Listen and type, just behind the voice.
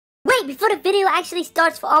before the video actually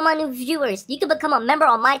starts, for all my new viewers, you can become a member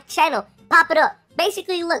on my channel. Pop it up.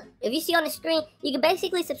 Basically, look, if you see on the screen, you can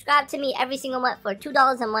basically subscribe to me every single month for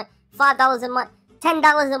 $2 a month, $5 a month,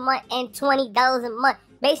 $10 a month, and $20 a month.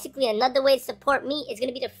 Basically, another way to support me is going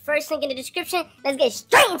to be the first link in the description. Let's get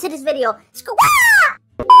straight into this video.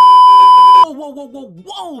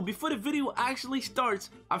 Whoa! Before the video actually starts,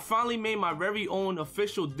 I finally made my very own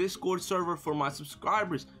official Discord server for my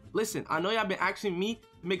subscribers. Listen, I know y'all been asking me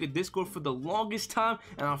to make a Discord for the longest time,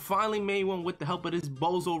 and I finally made one with the help of this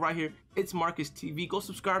bozo right here. It's Marcus TV. Go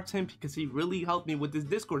subscribe to him because he really helped me with this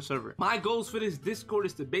Discord server. My goals for this Discord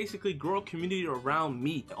is to basically grow a community around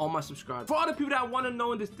me and all my subscribers. For all the people that want to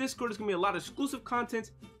know, in this Discord, there's going to be a lot of exclusive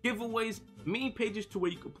content, giveaways, meme pages to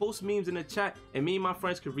where you can post memes in the chat and me and my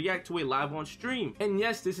friends can react to it live on stream. And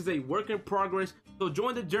yes, this is a work in progress, so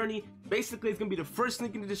join the journey. Basically, it's going to be the first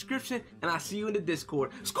link in the description, and I'll see you in the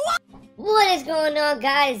Discord. What is going on,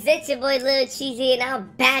 guys? It's your boy Lil Cheesy, and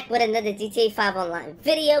I'm back with another GTA 5 Online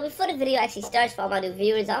video. Before the video actually starts, for all my new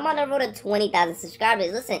viewers, I'm on the road to 20,000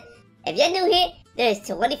 subscribers. Listen, if you're new here, there's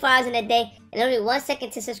 24 hours in a day and only 1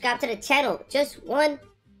 second to subscribe to the channel. Just 1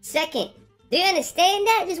 second. Do you understand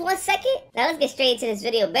that? Just 1 second? Now let's get straight into this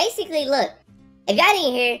video. Basically, look, if y'all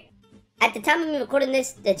didn't hear, at the time of me recording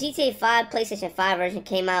this, the GTA 5 PlayStation 5 version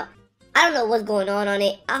came out. I don't know what's going on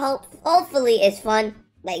it. Hopefully it's fun.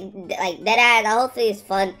 Like that. Hopefully it's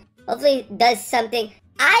fun. Hopefully it does something.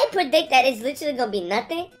 I predict that it's literally gonna be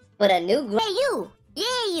nothing but a new. Hey you!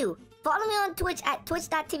 Yeah you! Follow me on Twitch at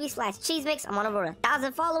twitch.tv/CheeseMx. I'm on over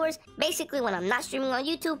 1,000 followers. Basically, when I'm not streaming on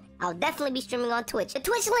YouTube, I'll definitely be streaming on Twitch. The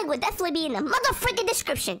Twitch link will definitely be in the motherfucking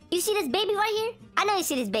description. You see this baby right here? I know you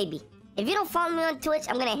see this baby. If you don't follow me on Twitch,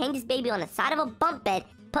 I'm gonna hang this baby on the side of a bunk bed,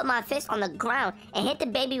 put my fist on the ground, and hit the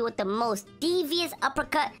baby with the most devious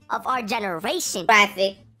uppercut of our generation.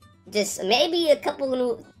 Graphic. Just maybe a couple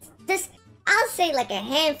new... I'll say like a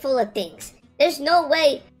handful of things. There's no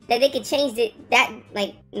way that they can change it that,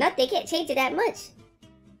 they can't change it that much.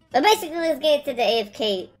 But basically, let's get into the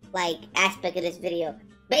AFK, aspect of this video.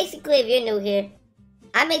 Basically, if you're new here,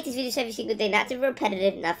 I make these videos every single day, not to be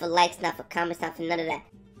repetitive, not for likes, not for comments, not for none of that.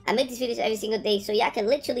 I make these videos every single day so y'all can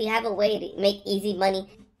literally have a way to make easy money.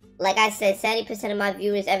 Like I said, 70% of my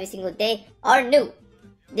viewers every single day are new.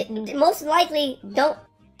 Most likely don't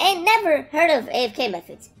and never heard of AFK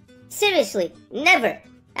methods. Seriously, never.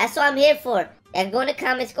 That's what I'm here for. And go in the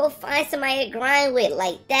comments, go find somebody to grind with,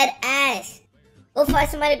 like that ass. Go find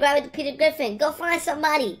somebody to grind with the Peter Griffin. Go find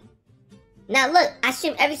somebody. Now look, I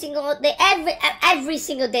stream every single day, every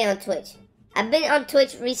single day on Twitch. I've been on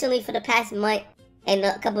Twitch recently for the past month and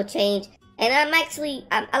a couple change, and I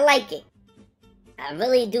like it. I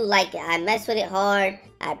really do like it. I mess with it hard.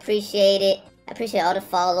 I appreciate it. I appreciate all the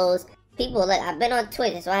follows. People, I've been on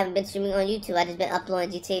Twitch, so I haven't been streaming on YouTube. I just been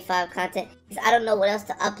uploading GTA 5 content because I don't know what else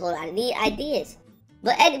to upload. I need ideas.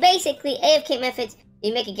 But basically, AFK methods,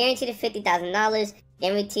 you make a guaranteed of $50,000,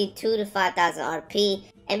 guaranteed 2 to 5,000 RP,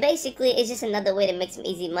 and basically, it's just another way to make some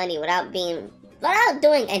easy money without doing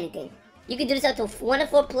anything. You can do this up to 1 to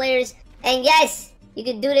 4 players, and yes, you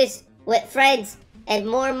can do this with friends. And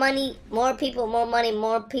more money, more people, more money,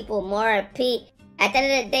 more people, more RP. At the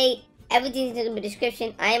end of the day, everything's in the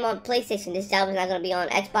description. I am on PlayStation. This job is not going to be on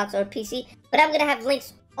Xbox or PC. But I'm going to have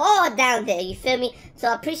links all down there. You feel me? So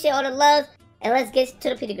I appreciate all the love. And let's get to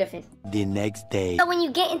the Peter Griffin. The next day. So when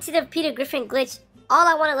you get into the Peter Griffin glitch, all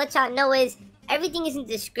I want to let y'all know is everything is in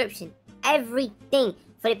the description. Everything.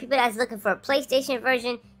 For the people that's looking for a PlayStation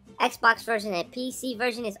version, Xbox version, and PC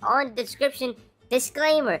version is on the description.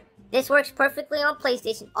 Disclaimer. This works perfectly on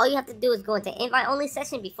PlayStation. All you have to do is go into invite-only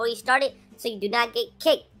session before you start it, so you do not get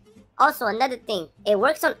kicked. Also, another thing, it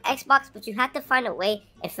works on Xbox, but you have to find a way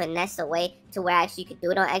and finesse a way to where actually you can do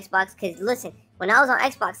it on Xbox. Because listen, when I was on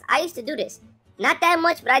Xbox, I used to do this. Not that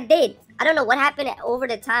much, but I did. I don't know what happened over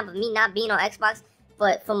the time of me not being on Xbox,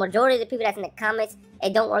 but for majority of the people that's in the comments,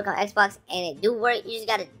 it don't work on Xbox, and it do work. You just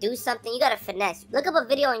gotta do something. You gotta finesse. Look up a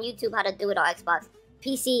video on YouTube how to do it on Xbox.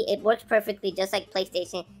 PC, it works perfectly just like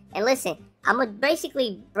PlayStation. And listen, I'm going to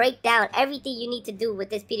basically break down everything you need to do with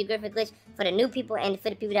this Peter Griffin glitch for the new people and for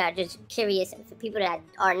the people that are just curious and for people that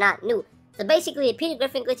are not new. So basically, a Peter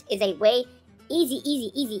Griffin glitch is a way,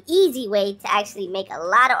 easy way to actually make a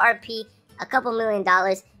lot of RP, a couple $1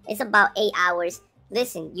 million. It's about 8 hours.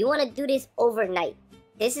 Listen, you want to do this overnight.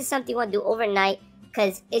 This is something you want to do overnight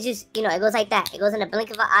because it's just, it goes like that. It goes in a blink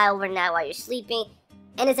of an eye overnight while you're sleeping.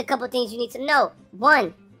 And there's a couple things you need to know.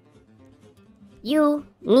 1, you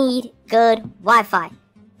need good Wi-Fi.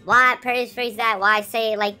 Why I paraphrase that? Why I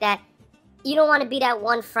say it like that? You don't want to be that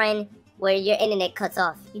one friend where your internet cuts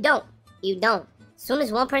off. You don't. As soon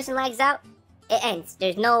as one person lags out, it ends.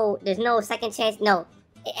 There's no second chance. No,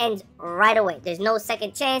 it ends right away. There's no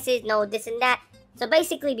second chances, no this and that. So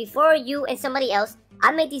basically, before you and somebody else,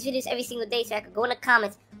 I make these videos every single day so I can go in the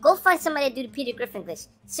comments, go find somebody to do the Peter Griffin glitch.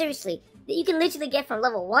 Seriously, that you can literally get from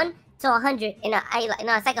level 1 to 100 in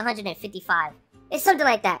it's like 155. It's something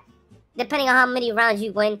like that, depending on how many rounds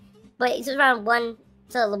you win. But it's around 1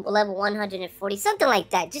 to level 140, something like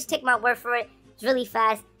that. Just take my word for it. It's really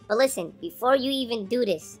fast. But listen, before you even do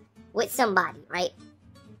this with somebody, right?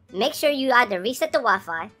 Make sure you either reset the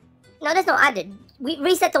Wi-Fi. No, there's no either.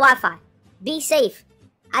 Reset the Wi-Fi. Be safe.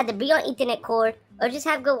 Either be on Ethernet cord or just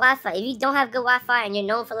have good Wi-Fi. If you don't have good Wi-Fi and you're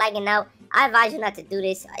known for lagging out, I advise you not to do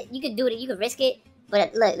this. You can do it. You can risk it.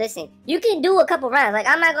 But look, listen. You can do a couple rounds. Like,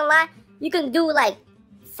 I'm not gonna lie. You can do like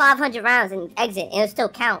 500 rounds and exit and it'll still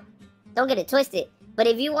count. Don't get it twisted. But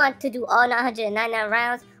if you want to do all 999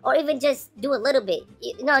 rounds, or even just do a little bit,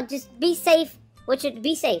 just be safe.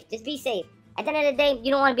 Be safe. Just be safe. At the end of the day, you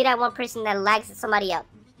don't want to be that one person that lags somebody out.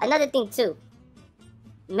 Another thing too,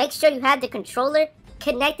 make sure you have the controller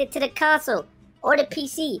connected to the console or the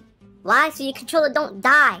PC. Why? So your controller don't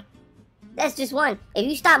die. That's just one. If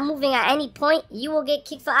you stop moving at any point, you will get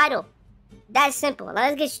kicked for idle. That's simple. Now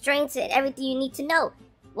let's get straight into everything you need to know.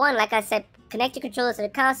 One, like I said, connect your controller to the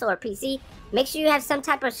console or PC. Make sure you have some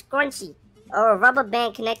type of scrunchie or a rubber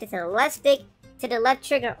band connected to the left stick, to the left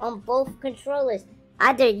trigger on both controllers.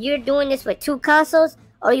 Either you're doing this with 2 consoles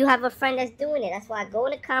or you have a friend that's doing it. That's why go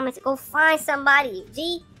in the comments, go find somebody,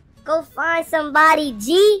 G. Go find somebody,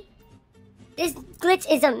 G. This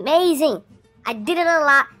glitch is amazing. I did it a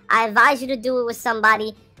lot. I advise you to do it with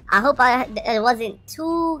somebody. I hope it wasn't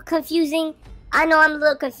too confusing. I know I'm a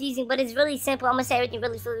little confusing, but it's really simple. I'm going to say everything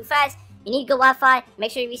really fast. You need good Wi-Fi.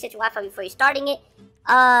 Make sure you reset your Wi-Fi before you're starting it.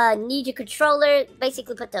 Need your controller.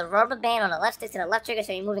 Basically, put the rubber band on the left stick to the left trigger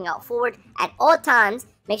so you're moving out forward at all times.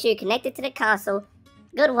 Make sure you're connected to the console.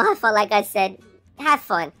 Good Wi-Fi, like I said. Have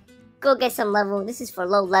fun. Go get some level. This is for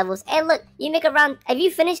low levels. And look, you make around, if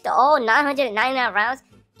you finish all 999 rounds,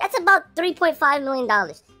 that's about $3.5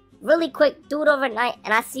 million. Really quick, do it overnight,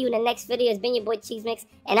 and I'll see you in the next video. It's been your boy CheeseMx,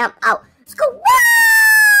 and I'm out. Let's go.